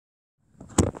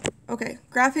Okay,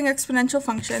 graphing exponential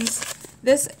functions.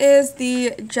 This is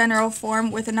the general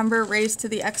form with a number raised to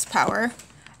the x power.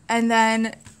 And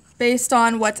then based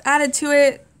on what's added to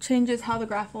it, changes how the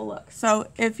graph will look. So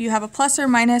if you have a plus or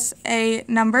minus a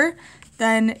number,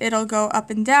 then it'll go up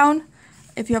and down.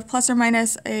 If you have plus or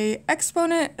minus a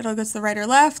exponent, it'll go to the right or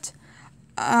left.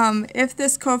 If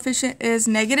this coefficient is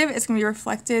negative, it's going to be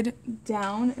reflected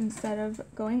down instead of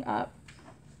going up.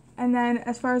 And then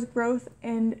as far as growth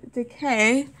and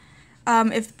decay,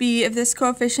 if this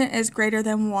coefficient is greater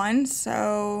than 1,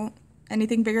 so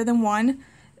anything bigger than 1,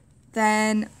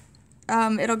 then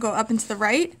it'll go up and to the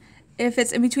right. If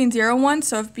it's in between 0 and 1,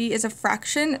 so if b is a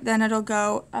fraction, then it'll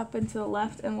go up and to the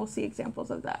left, and we'll see examples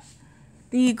of that.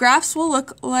 The graphs will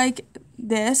look like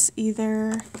this,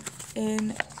 either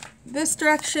in this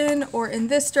direction or in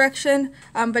this direction,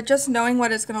 but just knowing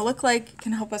what it's going to look like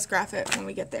can help us graph it when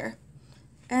we get there.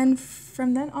 And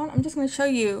from then on, I'm just going to show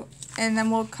you, and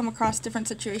then we'll come across different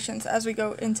situations as we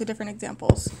go into different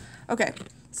examples. Okay,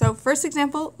 so first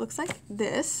example looks like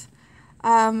this.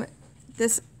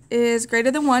 This is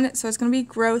greater than 1, so it's going to be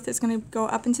growth. It's going to go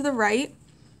up and to the right.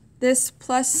 This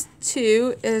plus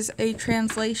 2 is a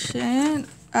translation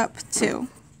up 2.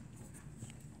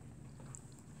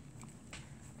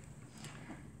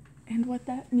 And what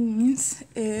that means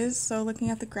is, so looking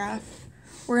at the graph,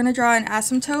 we're going to draw an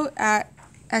asymptote at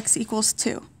x equals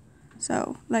 2.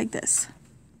 So like this.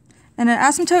 And an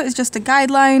asymptote is just a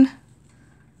guideline.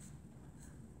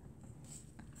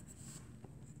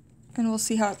 And we'll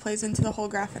see how it plays into the whole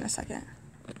graph in a second.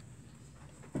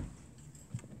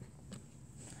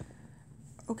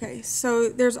 Okay, so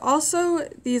there's also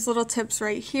these little tips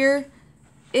right here.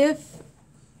 If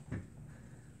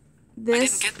this, I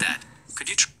didn't get that. Could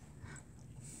you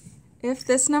if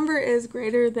this number is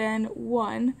greater than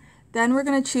 1, then we're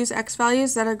going to choose x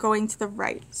values that are going to the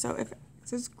right. So if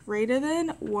x is greater than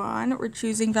 1, we're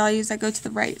choosing values that go to the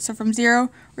right. So from 0,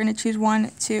 we're going to choose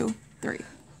 1, 2, 3.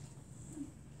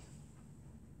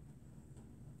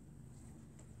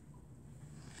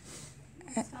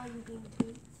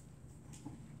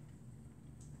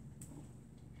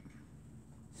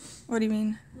 What do you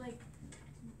mean? Like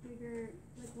bigger,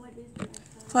 like what is the x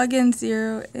value? Plug in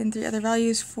 0 and 3 other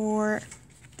values for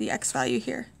the x value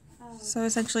here. Oh. So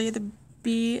essentially the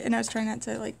b, and I was trying not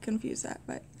to like confuse that,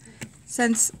 but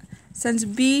since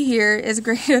b here is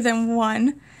greater than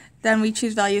 1, then we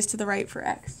choose values to the right for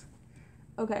x.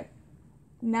 Okay,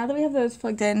 now that we have those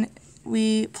plugged in,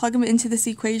 we plug them into this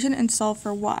equation and solve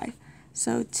for y.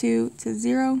 So 2 to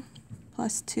 0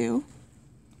 plus 2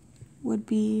 would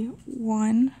be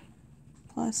 1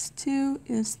 plus 2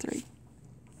 is 3.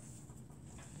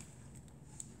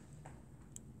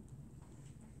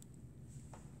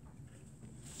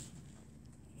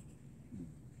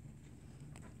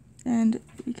 And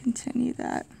we continue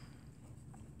that.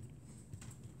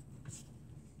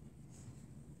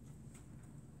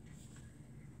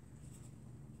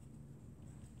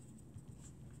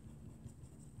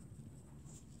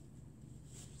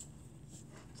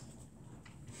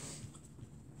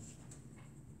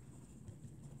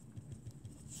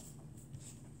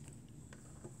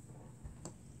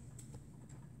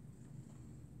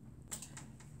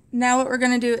 Now what we're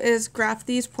going to do is graph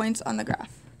these points on the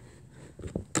graph.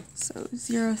 So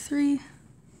 0, 3.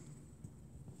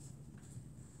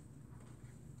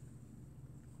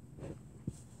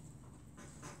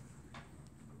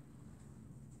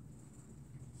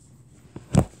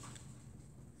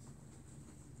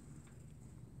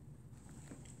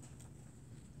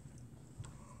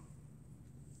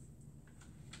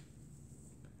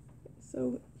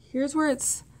 So here's where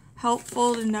it's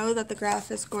helpful to know that the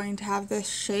graph is going to have this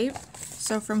shape.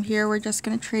 So from here, we're just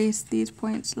going to trace these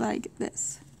points like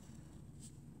this.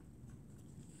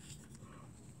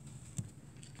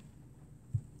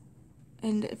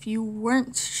 And if you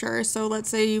weren't sure, so let's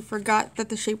say you forgot that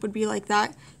the shape would be like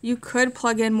that, you could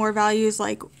plug in more values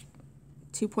like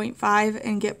 2.5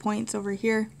 and get points over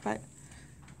here, but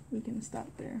we can stop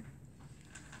there.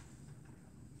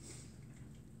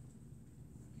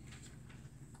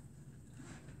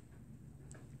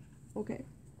 Okay,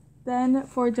 then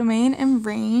for domain and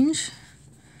range,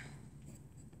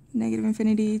 negative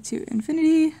infinity to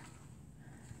infinity.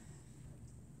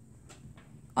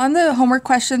 On the homework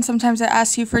question, sometimes it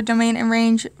asks you for domain and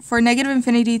range. For negative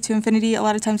infinity to infinity, a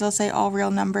lot of times they'll say all real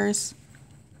numbers.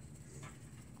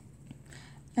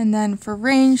 And then for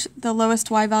range, the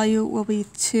lowest y value will be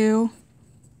 2,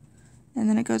 and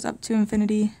then it goes up to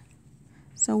infinity.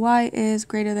 So y is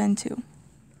greater than 2.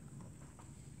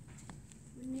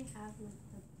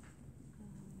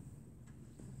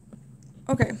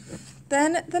 Okay,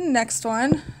 then the next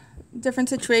one, different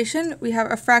situation. We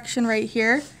have a fraction right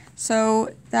here,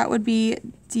 so that would be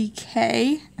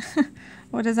decay.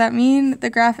 What does that mean? The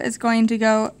graph is going to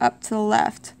go up to the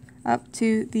left, up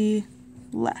to the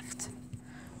left.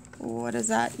 What does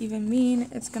that even mean?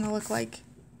 It's going to look like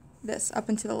this, up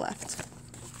and to the left.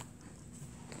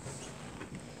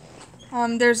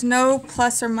 There's no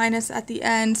plus or minus at the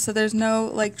end, so there's no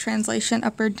like translation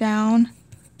up or down.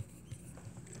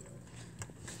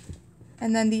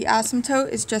 And then the asymptote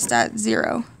is just at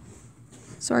 0.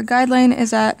 So our guideline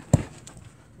is at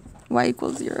y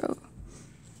equals 0.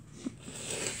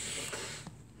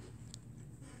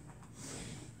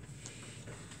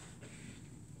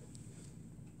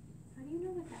 How do you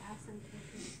know what the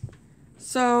asymptote is?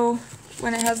 So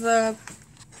when it has the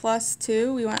plus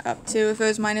 2, we went up 2. If it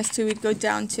was minus 2, we'd go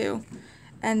down 2.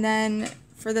 And then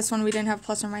for this one, we didn't have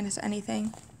plus or minus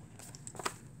anything.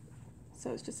 So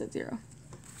it's just at 0.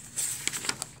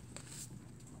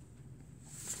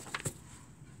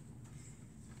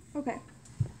 Okay,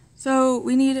 so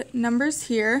we need numbers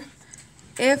here.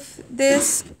 If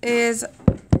this is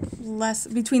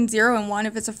between 0 and 1,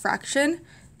 if it's a fraction,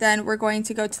 then we're going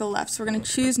to go to the left. So we're going to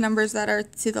choose numbers that are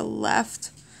to the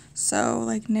left. So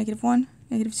like -1,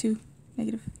 -2,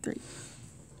 -3.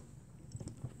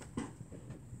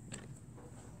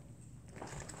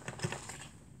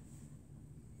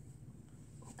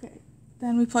 Okay,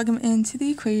 then we plug them into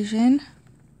the equation.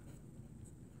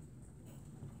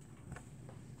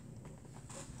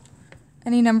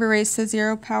 Any number raised to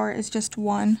 0 power is just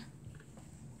 1.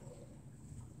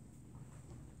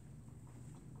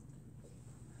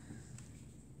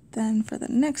 Then for the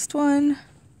next one,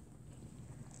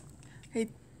 okay,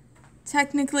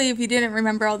 technically if you didn't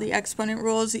remember all the exponent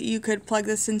rules, you could plug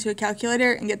this into a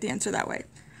calculator and get the answer that way.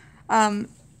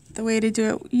 The way to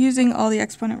do it using all the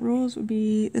exponent rules would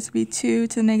be, this would be 2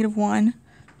 to the -1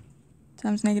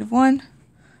 times -1,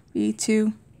 be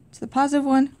 2 to the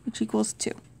 +1, which equals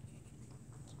 2.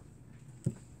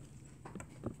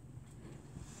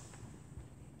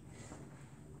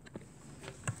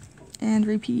 And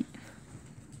repeat.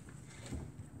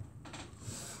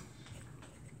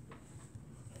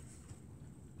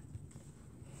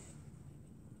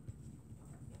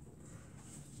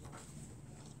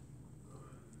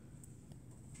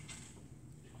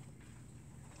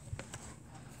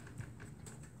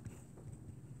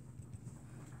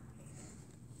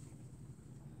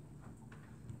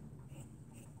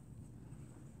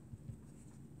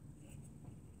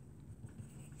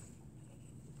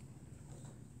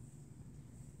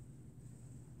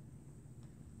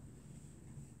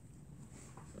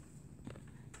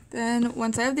 Then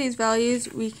once I have these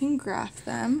values, we can graph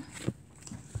them.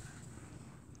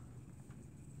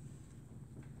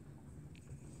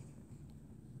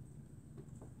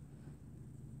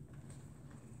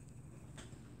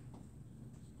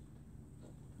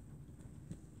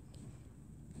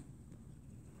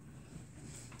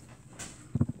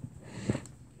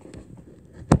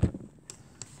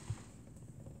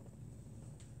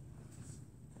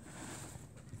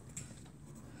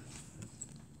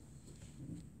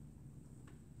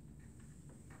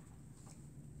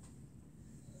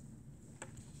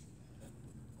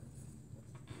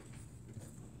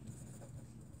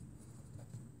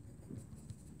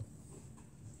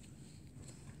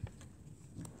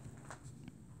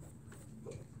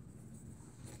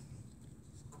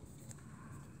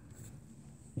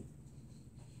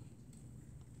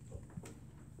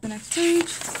 The next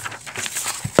page.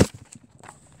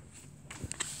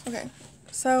 Okay,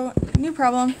 so new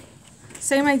problem,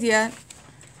 same idea.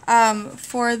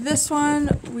 For this one,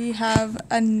 we have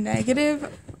a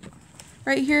negative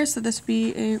right here, so this would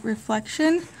be a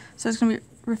reflection. So it's going to be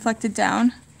reflected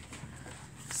down.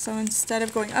 So instead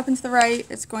of going up and to the right,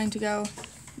 it's going to go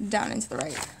down and to the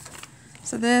right.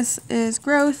 So this is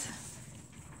growth.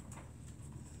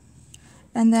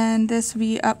 And then this would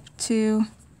be up to,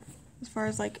 as far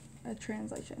as like a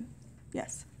translation.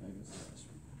 Yes.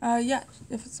 Yeah,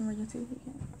 if it's emergency, we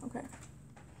can. Okay.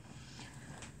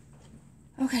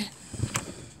 Okay.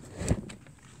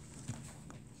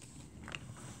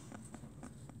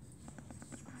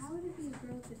 How would it be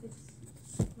growth if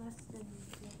it's less than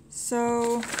 0?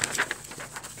 So,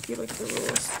 if you look at the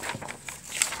rules.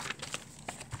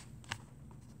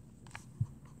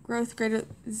 Growth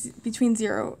between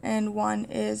 0 and 1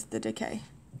 is the decay.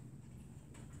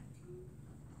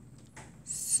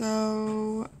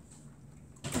 So,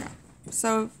 yeah.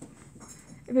 So,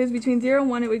 if it was between 0 and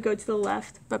 1, it would go to the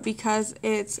left, but because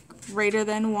it's greater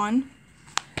than 1,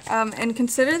 and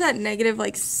consider that negative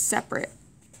like separate.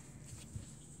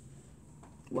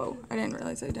 Whoa, I didn't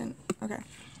realize I didn't. Okay.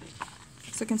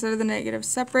 So consider the negatives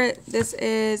separate. This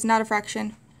is not a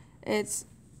fraction. It's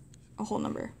a whole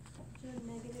number. So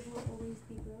negative will always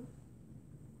be growth?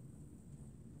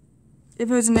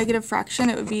 If it was a negative fraction,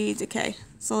 it would be decay.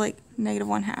 So like negative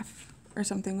 1/2 or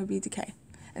something would be decay.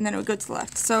 And then it would go to the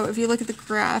left. So if you look at the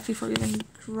graph before we even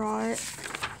draw it,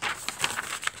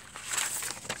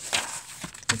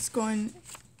 it's going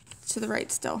to the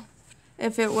right still.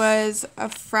 If it was a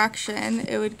fraction,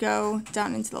 it would go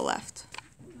down into the left.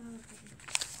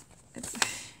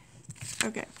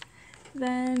 Okay.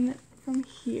 Then from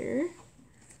here,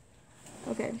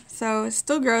 okay, so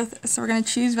still growth. So we're going to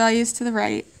choose values to the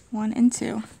right, 1 and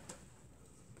 2.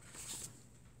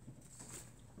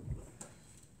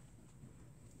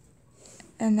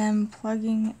 And then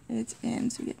plugging it in.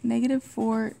 So we get negative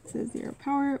 4 to the 0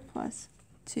 power plus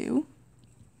 2.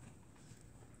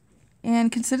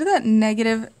 And consider that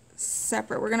negative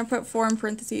separate. We're going to put 4 in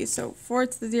parentheses. So 4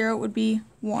 to the 0 would be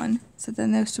 1. So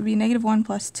then this would be negative 1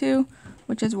 plus 2,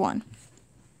 which is 1.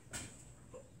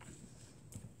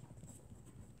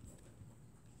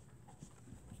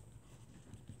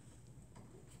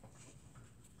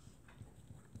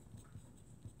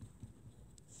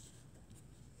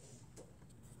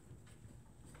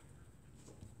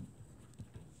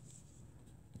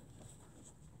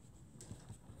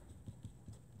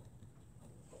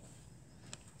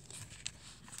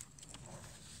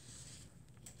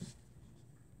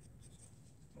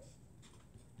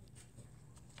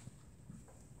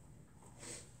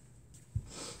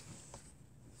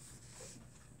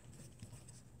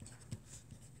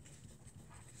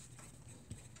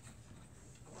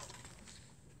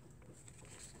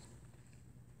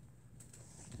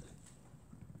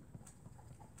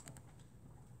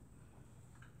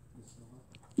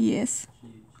 Yes.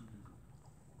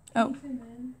 Oh.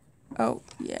 Oh,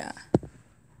 yeah.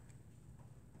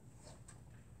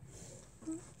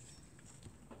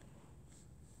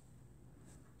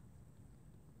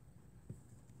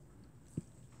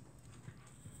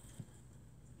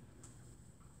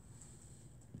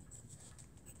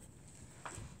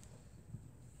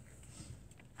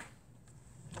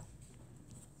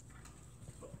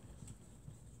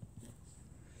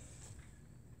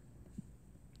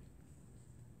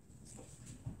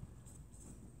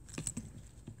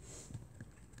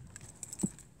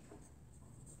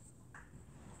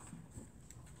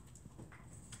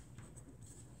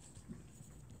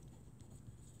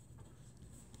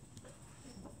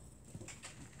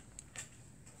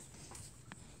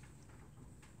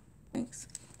 Thanks.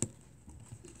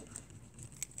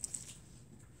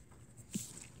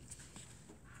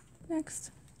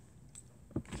 Next.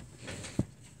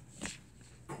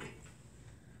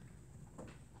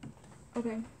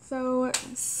 Okay, so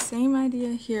same idea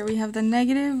here. We have the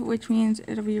negative, which means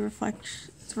it'll be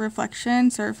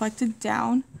reflection, so reflected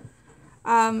down.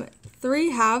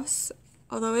 3/2,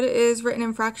 although it is written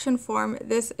in fraction form,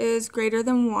 this is greater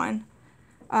than 1.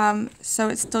 So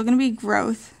it's still going to be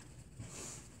growth.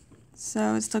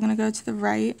 So it's still going to go to the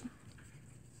right.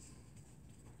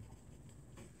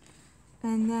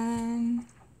 And then,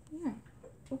 yeah,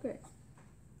 okay.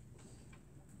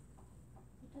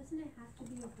 Doesn't it have to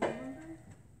be a whole number?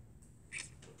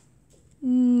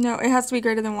 No, it has to be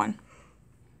greater than 1.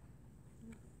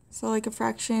 So like a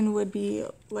fraction would be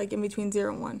like in between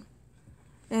 0 and 1.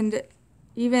 And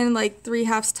even like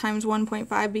 3/2 times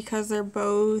 1.5, because they're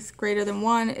both greater than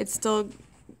 1, it's still,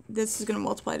 this is going to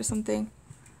multiply to something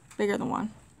bigger than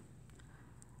 1.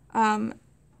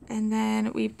 And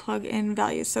then we plug in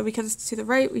values. So because it's to the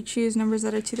right, we choose numbers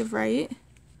that are to the right.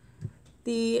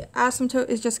 The asymptote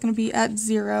is just going to be at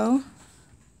 0.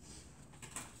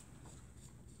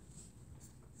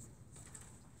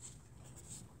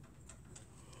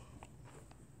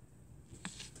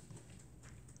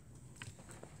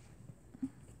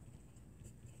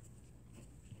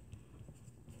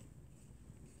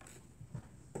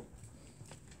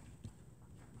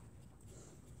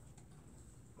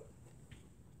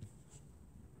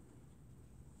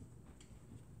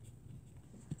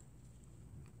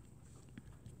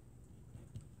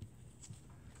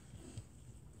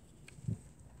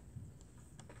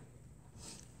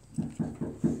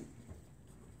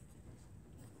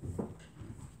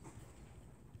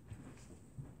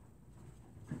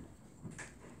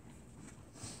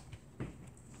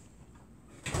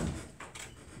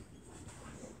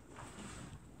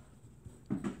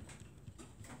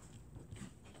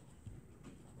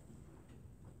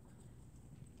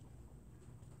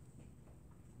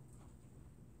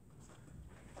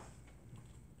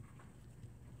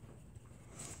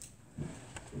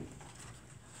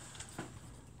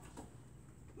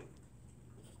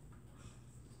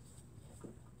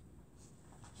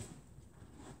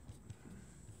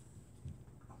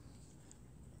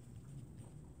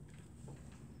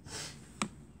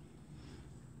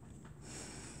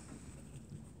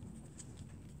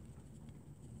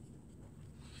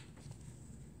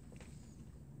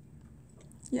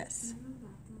 Yes.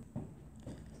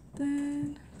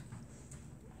 Then,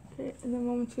 okay, and then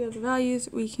once we have the values,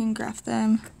 we can graph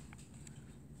them.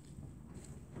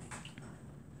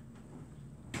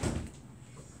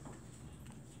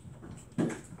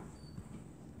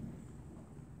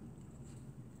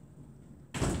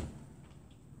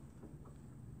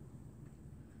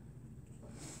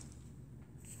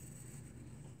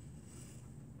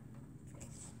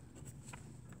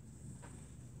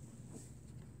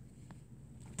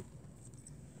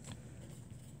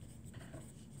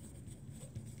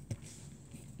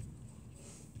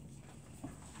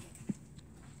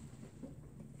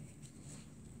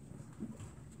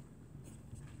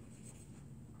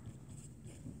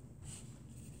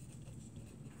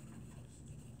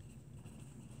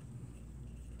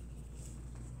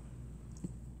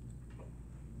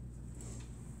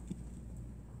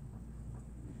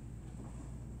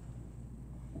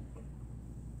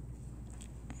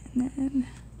 And then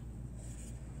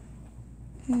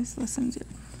is less than 0.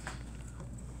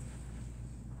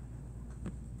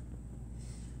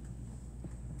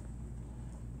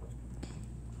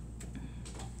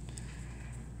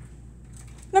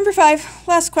 Number 5,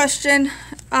 last question.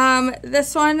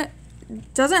 This one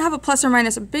doesn't have a plus or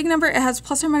minus a big number. It has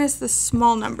plus or minus the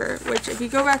small number, which if you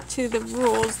go back to the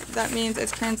rules, that means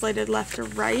it's translated left to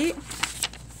right.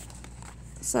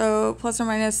 So plus or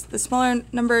minus the smaller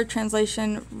number,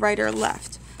 translation right or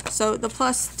left. So the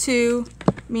plus 2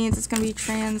 means it's going to be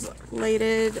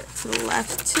translated to the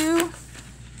left 2.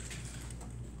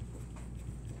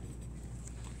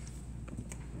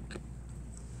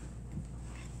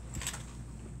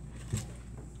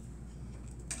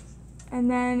 And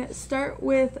then start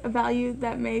with a value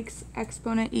that makes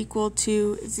exponent equal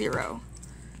to 0.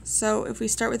 So if we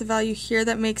start with a value here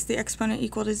that makes the exponent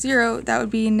equal to 0, that would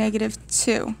be negative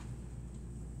 2.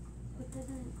 But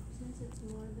doesn't, since it's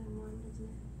more than 1, doesn't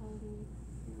all the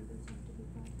numbers have to be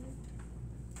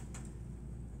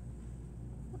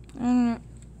positive?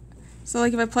 So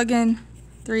like if I plug in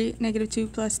 3, negative 2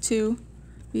 plus 2,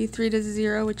 be 3 to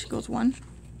 0, which equals 1.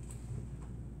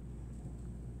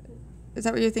 Is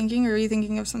that what you're thinking, or are you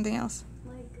thinking of something else?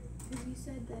 Like, because you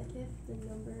said that if the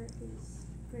number is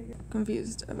greater.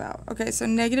 Confused about. Okay, so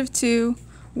negative 2,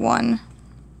 1.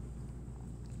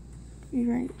 Be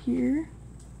right here.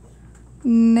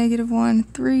 Negative 1,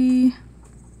 3.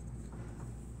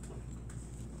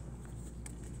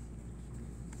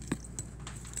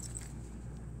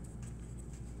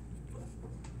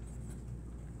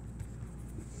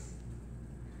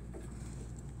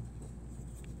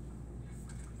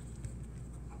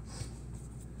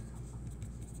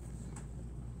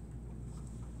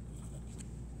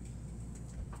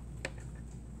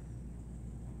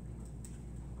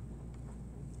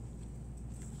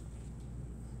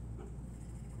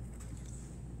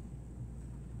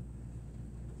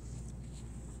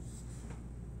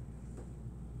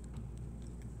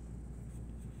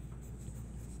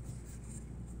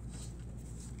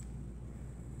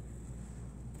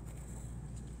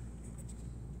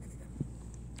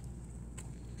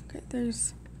 Okay,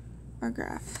 there's our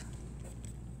graph.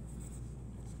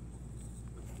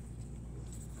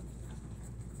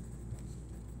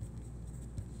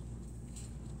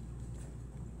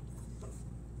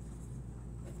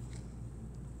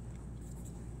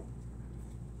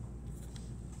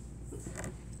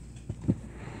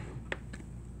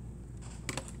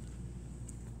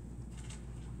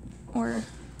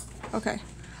 Okay.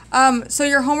 So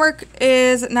your homework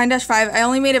is 9-5. I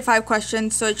only made it 5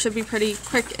 questions, so it should be pretty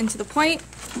quick and to the point.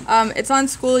 It's on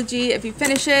Schoology. If you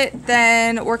finish it,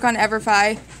 then work on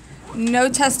EverFi. No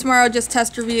test tomorrow, just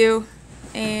test review.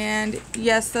 And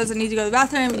yes, those that need to go to the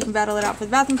bathroom, you can battle it out for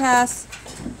the bathroom pass.